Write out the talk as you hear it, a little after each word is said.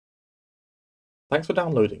Thanks for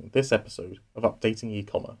downloading this episode of Updating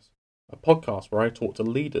eCommerce, a podcast where I talk to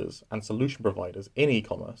leaders and solution providers in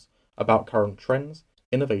e-commerce about current trends,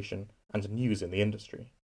 innovation, and news in the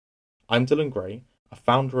industry. I'm Dylan Gray, a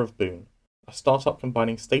founder of Boon, a startup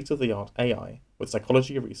combining state-of-the-art AI with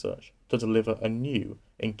psychology research to deliver a new,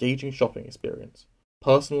 engaging shopping experience,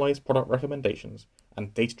 personalized product recommendations,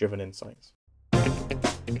 and data-driven insights.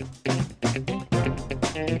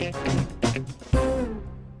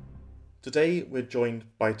 Today, we're joined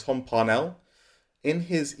by Tom Parnell. In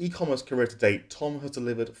his e-commerce career to date, Tom has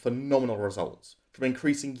delivered phenomenal results, from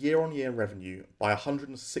increasing year-on-year revenue by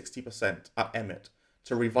 160% at Emmett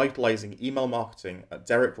to revitalizing email marketing at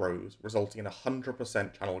Derek Rose, resulting in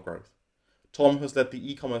 100% channel growth. Tom has led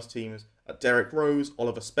the e-commerce teams at Derek Rose,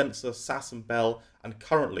 Oliver Spencer, Sass & Bell, and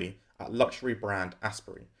currently at luxury brand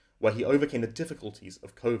Asprey, where he overcame the difficulties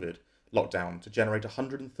of COVID lockdown to generate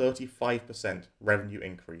 135% revenue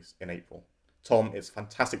increase in April. Tom, it's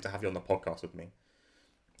fantastic to have you on the podcast with me.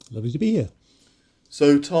 Lovely to be here.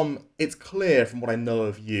 So, Tom, it's clear from what I know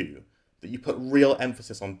of you that you put real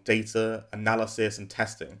emphasis on data, analysis, and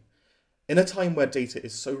testing. In a time where data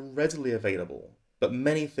is so readily available, but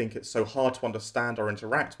many think it's so hard to understand or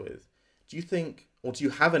interact with, do you think, or do you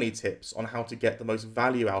have any tips on how to get the most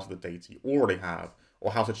value out of the data you already have,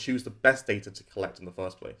 or how to choose the best data to collect in the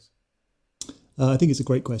first place? I think it's a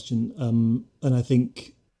great question. And I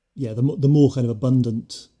think, the more kind of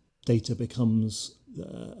abundant data becomes,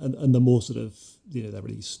 and the more sort of, there are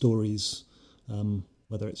really stories,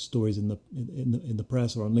 whether it's stories in the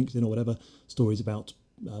press or on LinkedIn or whatever, stories about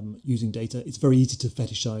using data. It's very easy to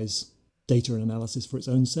fetishize data and analysis for its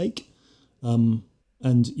own sake. And,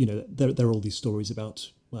 there are all these stories about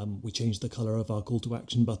we changed the color of our call to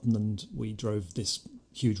action button and we drove this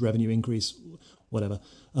huge revenue increase, whatever.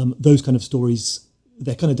 Those kind of stories,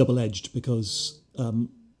 they're kind of double-edged because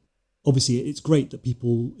obviously it's great that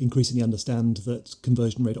people increasingly understand that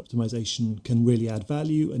conversion rate optimization can really add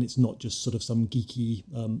value and it's not just sort of some geeky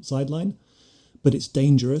sideline, but it's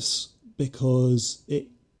dangerous because it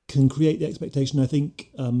can create the expectation, I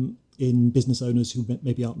think, in business owners who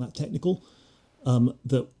maybe aren't that technical,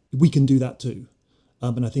 that we can do that too.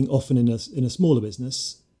 And I think often in a smaller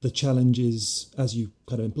business, the challenge is, as you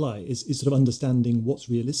kind of imply, is sort of understanding what's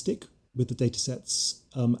realistic with the data sets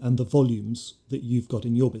and the volumes that you've got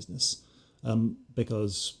in your business.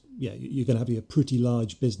 Because, you're going to have a pretty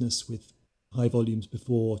large business with high volumes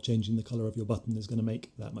before changing the color of your button is going to make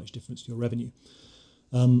that much difference to your revenue.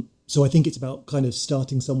 So I think it's about kind of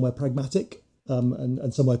starting somewhere pragmatic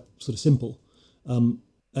and somewhere sort of simple.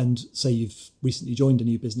 And say you've recently joined a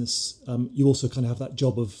new business, you also kind of have that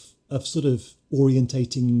job of sort of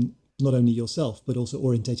orientating not only yourself, but also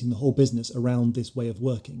orientating the whole business around this way of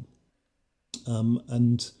working.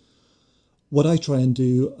 And what I try and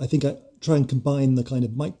do, I think I try and combine the kind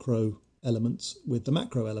of micro elements with the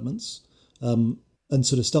macro elements, and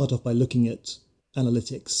sort of start off by looking at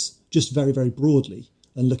analytics just very, very broadly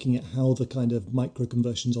and looking at how the kind of micro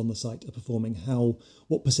conversions on the site are performing,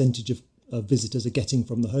 what percentage of visitors are getting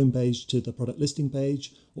from the homepage to the product listing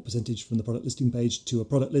page, what percentage from the product listing page to a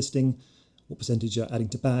product listing, what percentage are adding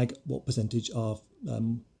to bag, what percentage are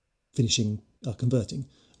converting.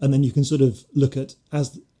 And then you can sort of look at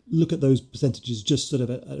those percentages just sort of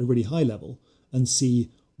at a really high level and see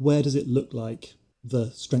where does it look like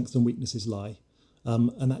the strengths and weaknesses lie.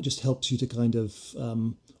 And that just helps you to kind of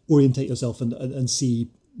orientate yourself and see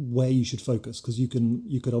where you should focus, because you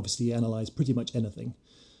could obviously analyze pretty much anything.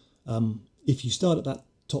 If you start at that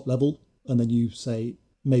top level and then you say,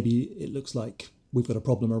 maybe it looks like we've got a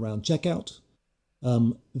problem around checkout,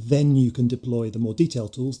 then you can deploy the more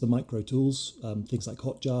detailed tools, the micro tools, things like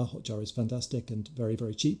Hotjar. Hotjar is fantastic and very,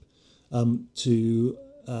 very cheap, to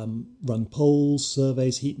run polls,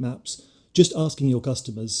 surveys, heat maps, just asking your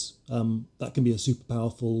customers. That can be a super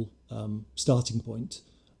powerful starting point.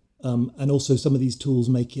 And also some of these tools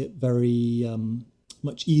make it very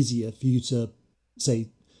much easier for you to say,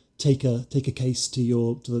 take a case to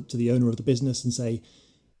the owner of the business and say,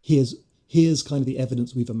 here's kind of the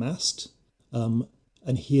evidence we've amassed, and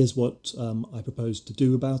here's what I propose to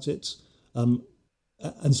do about it,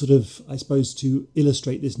 and sort of, I suppose, to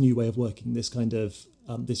illustrate this new way of working, this kind of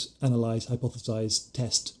this analyze, hypothesize,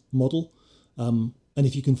 test model. And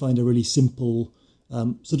if you can find a really simple,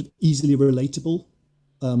 sort of easily relatable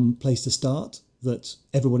place to start that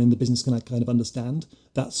everyone in the business can kind of understand,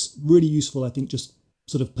 that's really useful, I think, just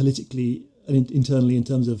sort of politically and internally in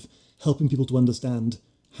terms of helping people to understand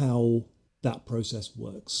how that process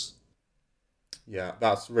works. Yeah,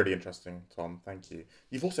 that's really interesting, Tom. Thank you.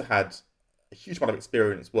 You've also had a huge amount of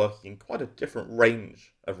experience working in quite a different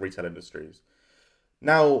range of retail industries.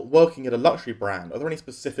 Now, working at a luxury brand, are there any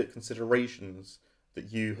specific considerations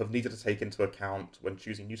that you have needed to take into account when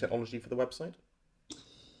choosing new technology for the website?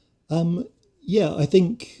 Yeah, I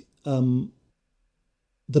think the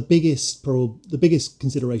biggest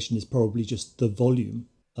consideration is probably just the volume,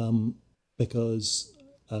 because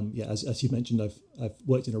yeah, as you mentioned, I've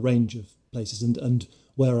worked in a range of places, and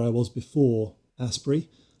where I was before Asprey,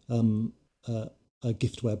 a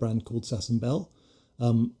giftware brand called Sass and Bell.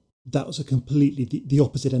 That was a completely the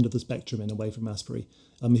opposite end of the spectrum in a way from Asprey.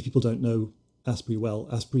 If people don't know Asprey well,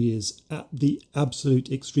 Asprey is at the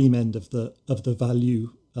absolute extreme end of the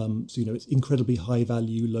value. So it's incredibly high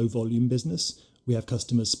value, low volume business. We have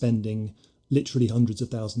customers spending literally hundreds of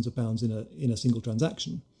thousands of pounds in a single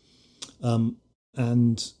transaction,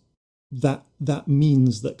 and that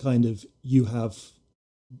means that kind of you have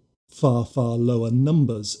far lower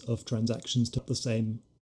numbers of transactions to the same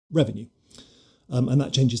revenue. And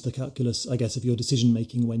that changes the calculus, I guess, of your decision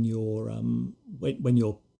making when you're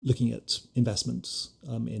looking at investments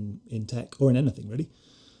in tech or in anything really,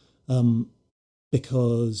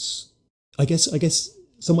 because I guess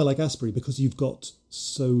somewhere like Asprey, because you've got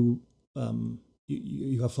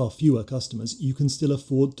you have far fewer customers, you can still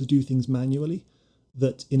afford to do things manually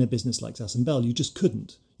that in a business like Sass and Bell you just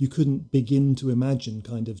couldn't. You couldn't begin to imagine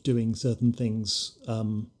kind of doing certain things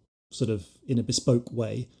sort of in a bespoke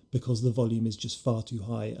way because the volume is just far too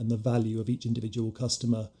high and the value of each individual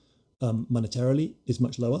customer monetarily is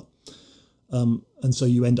much lower. And so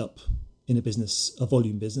you end up in a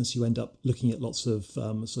volume business, you end up looking at lots of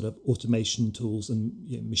sort of automation tools and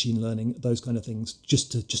machine learning, those kind of things,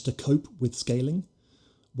 just to cope with scaling.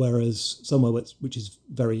 Whereas somewhere which is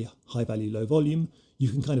very high value, low volume, you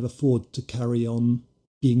can kind of afford to carry on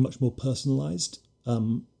being much more personalized.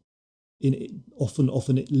 Often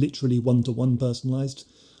it literally one-to-one personalized,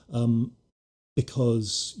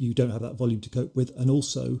 because you don't have that volume to cope with, and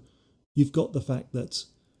also you've got the fact that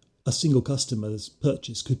a single customer's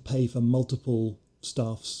purchase could pay for multiple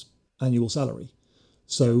staff's annual salary.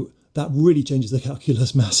 So that really changes the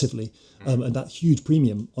calculus massively. And that huge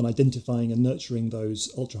premium on identifying and nurturing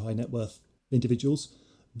those ultra high net worth individuals,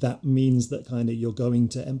 that means that kind of you're going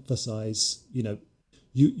to emphasize, your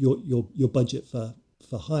budget for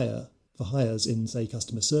hires in, say,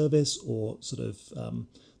 customer service or sort of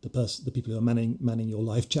the people who are manning your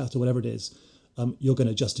live chat or whatever it is. You're going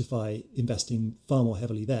to justify investing far more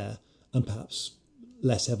heavily there and perhaps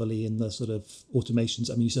less heavily in the sort of automations.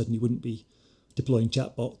 I mean, you certainly wouldn't be deploying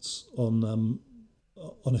chatbots on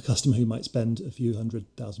a customer who might spend a few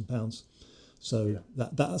 £100,000. So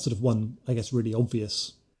that's sort of one, I guess, really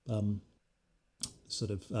obvious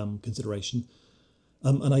consideration.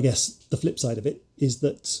 And I guess the flip side of it is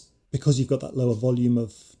that because you've got that lower volume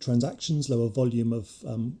of transactions, lower volume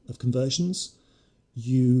of conversions,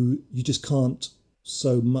 you just can't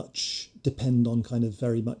so much depend on kind of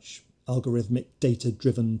very much algorithmic data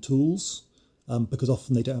driven tools, because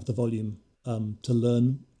often they don't have the volume to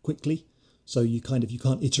learn quickly. So you can't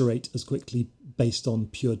iterate as quickly based on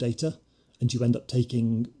pure data, and you end up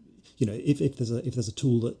taking, if there's a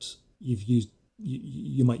tool that you've used,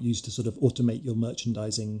 you might use to sort of automate your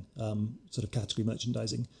merchandising, sort of category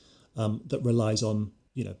merchandising, that relies on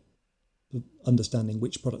understanding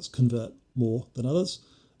which products convert more than others.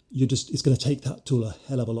 It's going to take that tool a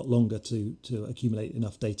hell of a lot longer to accumulate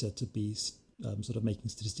enough data to be sort of making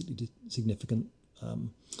statistically significant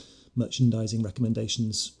merchandising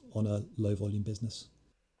recommendations on a low volume business.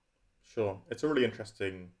 Sure, it's a really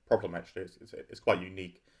interesting problem. Actually, it's quite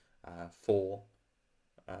unique for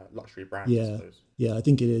luxury brands, I Yeah, suppose. yeah, I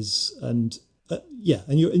think it is, and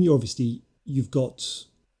and you're obviously you've got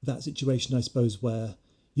that situation, I suppose, where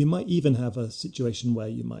you might even have a situation where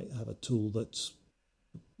you might have a tool that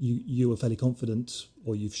you are fairly confident,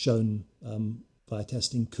 or you've shown via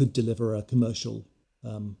testing, could deliver a commercial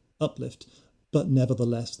uplift, but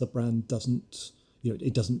nevertheless the brand doesn't,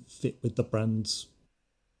 it doesn't fit with the brand's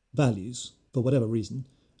values for whatever reason,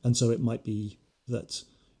 and so it might be that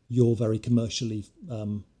your very commercially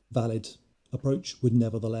valid approach would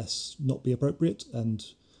nevertheless not be appropriate. And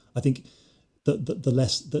I think that the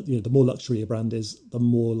less that the more luxury a brand is, the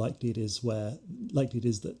more likely it is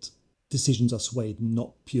that decisions are swayed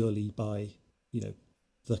not purely by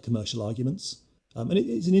the commercial arguments. And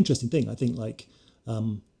it's an interesting thing. I think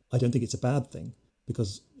I don't think it's a bad thing,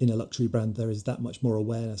 because in a luxury brand there is that much more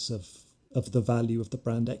awareness of the value of the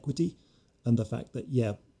brand equity, and the fact that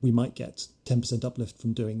we might get 10% uplift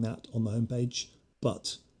from doing that on the homepage,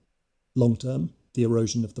 but long term the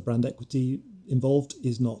erosion of the brand equity involved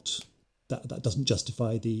is not that doesn't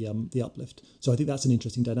justify the uplift. So I think that's an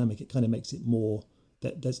interesting dynamic. It kind of makes it more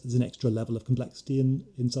that there's an extra level of complexity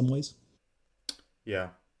in some ways. Yeah.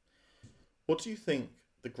 What do you think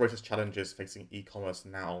the greatest challenges facing e-commerce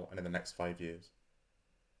now and in the next 5 years?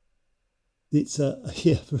 It's a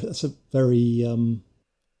yeah, that's a very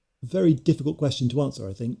very difficult question to answer.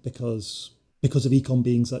 I think because of ecom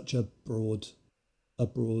being such a broad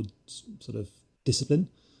sort of discipline.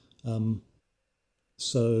 Um,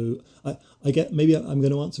 so I get maybe I'm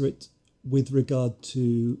going to answer it with regard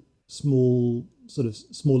to smaller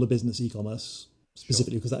business e-commerce Sure.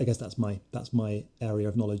 specifically because I guess that's my area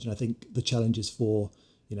of knowledge, and I think the challenges for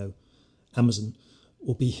you know Amazon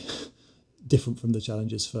will be different from the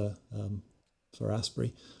challenges for Asprey,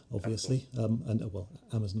 Of course. obviously, and well,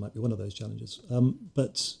 Amazon might be one of those challenges.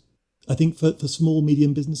 But I think for small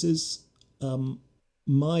medium businesses, um,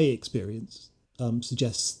 my experience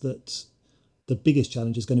suggests that the biggest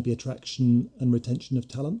challenge is going to be attraction and retention of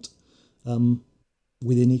talent um,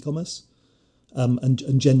 within e-commerce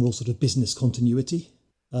and general sort of business continuity,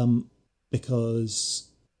 because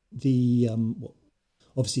well,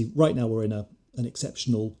 obviously right now we're in an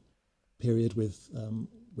exceptional period with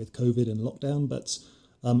COVID and lockdown, but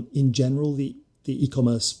in general the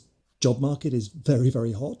e-commerce job market is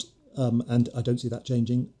very hot, and I don't see that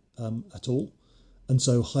changing at all. And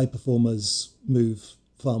so high performers move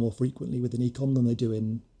far more frequently within ecom than they do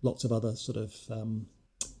in lots of other sort of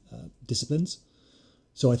disciplines.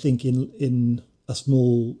 So I think in a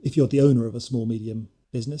small, if you're the owner of a small medium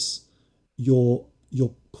business, you're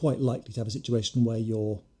quite likely to have a situation where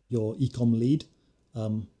your ecom lead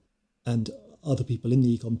and other people in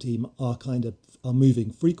the ecom team are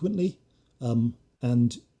moving frequently,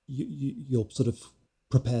 and you're sort of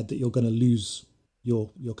prepared that you're going to lose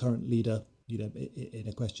your current leader, in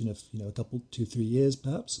a question of a couple 2-3 years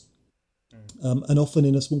perhaps. Mm. And often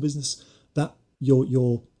in a small business, that your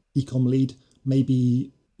ecom lead may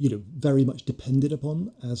be very much depended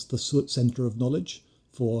upon as the center of knowledge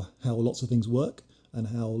for how lots of things work and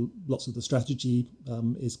how lots of the strategy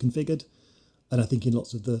is configured. And I think in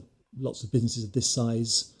lots of businesses of this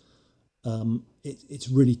size, it's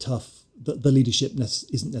really tough. The leadership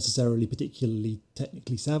isn't necessarily particularly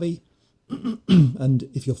technically savvy, and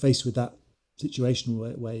if you're faced with that situation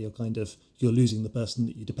where you're losing the person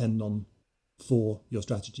that you depend on for your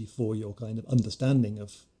strategy, for your kind of understanding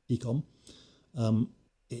of ecom,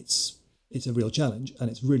 it's it's a real challenge, and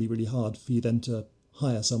it's really hard for you then to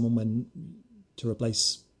hire someone to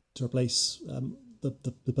replace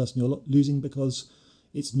the person you're losing because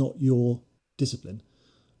it's not your discipline.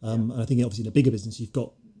 Yeah. And I think obviously in a bigger business you've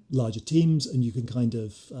got larger teams and you can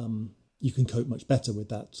you can cope much better with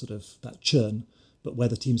that sort of that churn. But where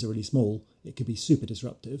the teams are really small, it can be super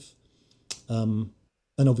disruptive. And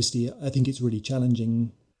obviously, I think it's really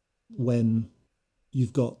challenging when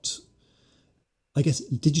you've got, I guess,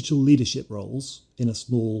 digital leadership roles in a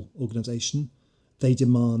small organization. They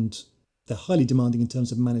demand, they're highly demanding in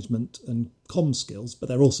terms of management and comm skills, but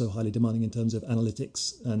they're also highly demanding in terms of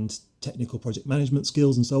analytics and technical project management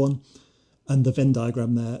skills and so on. And the Venn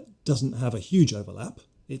diagram there doesn't have a huge overlap.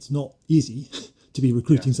 It's not easy to be Yeah.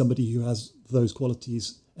 recruiting somebody who has those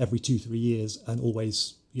qualities every 2-3 years and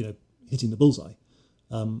always, hitting the bullseye.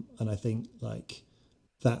 And I think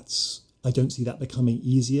I don't see that becoming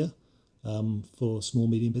easier for small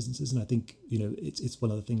medium businesses. And I think it's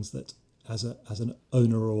one of the things that as an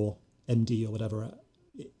owner or MD or whatever,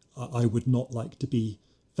 I would not like to be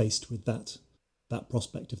faced with that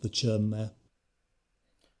prospect of the churn there.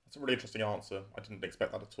 That's a really interesting answer. I didn't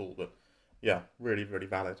expect that at all, but yeah, really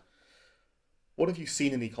valid. What have you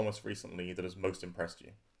seen in e-commerce recently that has most impressed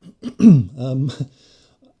you? um,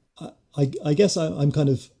 I guess I'm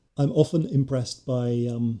often impressed by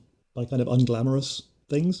kind of unglamorous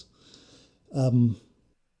things. Um,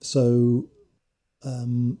 so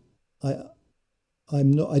um, I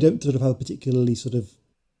I don't sort of have a particularly sort of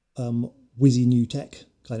whizzy new tech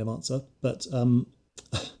kind of answer, but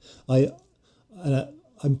I, I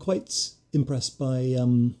I'm quite impressed by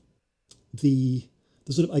the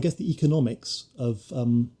sort of, I guess, the economics of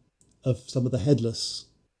some of the headless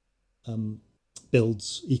um,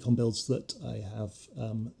 builds, ecom builds that I have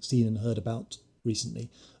seen and heard about recently.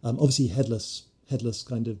 Obviously, headless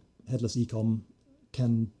ecom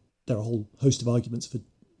can. There are a whole host of arguments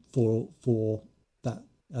for that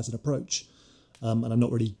as an approach, and I'm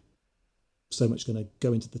not really so much going to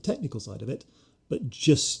go into the technical side of it, but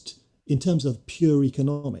just in terms of pure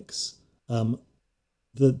economics,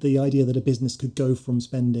 the idea that a business could go from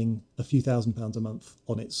spending a few £1,000s a month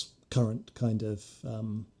on its current kind of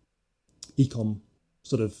ecom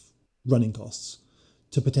sort of running costs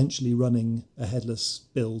to potentially running a headless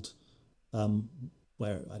build,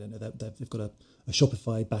 where I don't know they've got a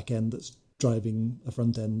Shopify backend that's driving a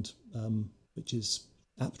front end which is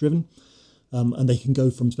app driven, And they can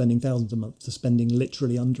go from spending thousands a month to spending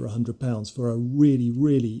literally under £100 for a really,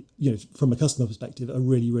 really, from a customer perspective, a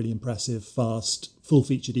really, really impressive, fast,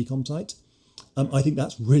 full-featured e-com site. I think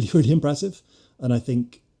that's really, really impressive, and I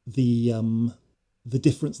think the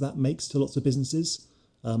difference that makes to lots of businesses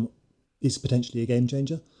is potentially a game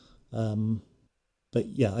changer. But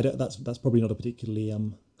yeah, that's probably not a particularly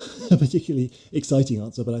a particularly exciting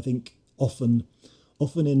answer. But I think often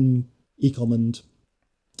in e-com and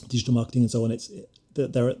digital marketing and so on,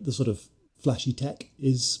 the sort of flashy tech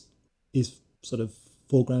is sort of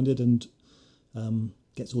foregrounded and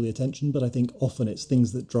gets all the attention. But I think often it's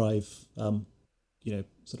things that drive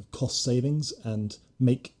sort of cost savings and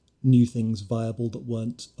make new things viable that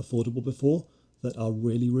weren't affordable before that are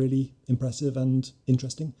really, really impressive and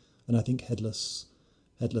interesting. And I think headless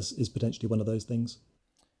is potentially one of those things.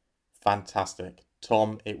 Fantastic.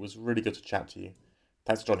 Tom, it was really good to chat to you.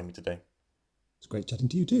 Thanks for joining me today. It's great chatting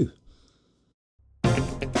to you too.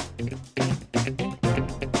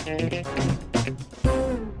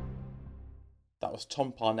 That was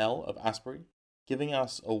Tom Parnell of Asprey giving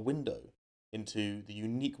us a window into the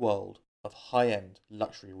unique world of high-end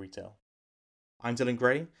luxury retail. I'm Dylan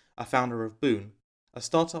Gray, a founder of Boon, a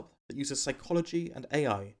startup that uses psychology and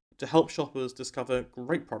AI to help shoppers discover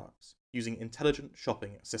great products using intelligent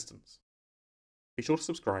shopping assistants. Be sure to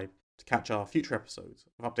subscribe to catch our future episodes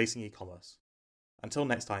of Updating E-commerce. Until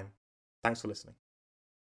next time, thanks for listening.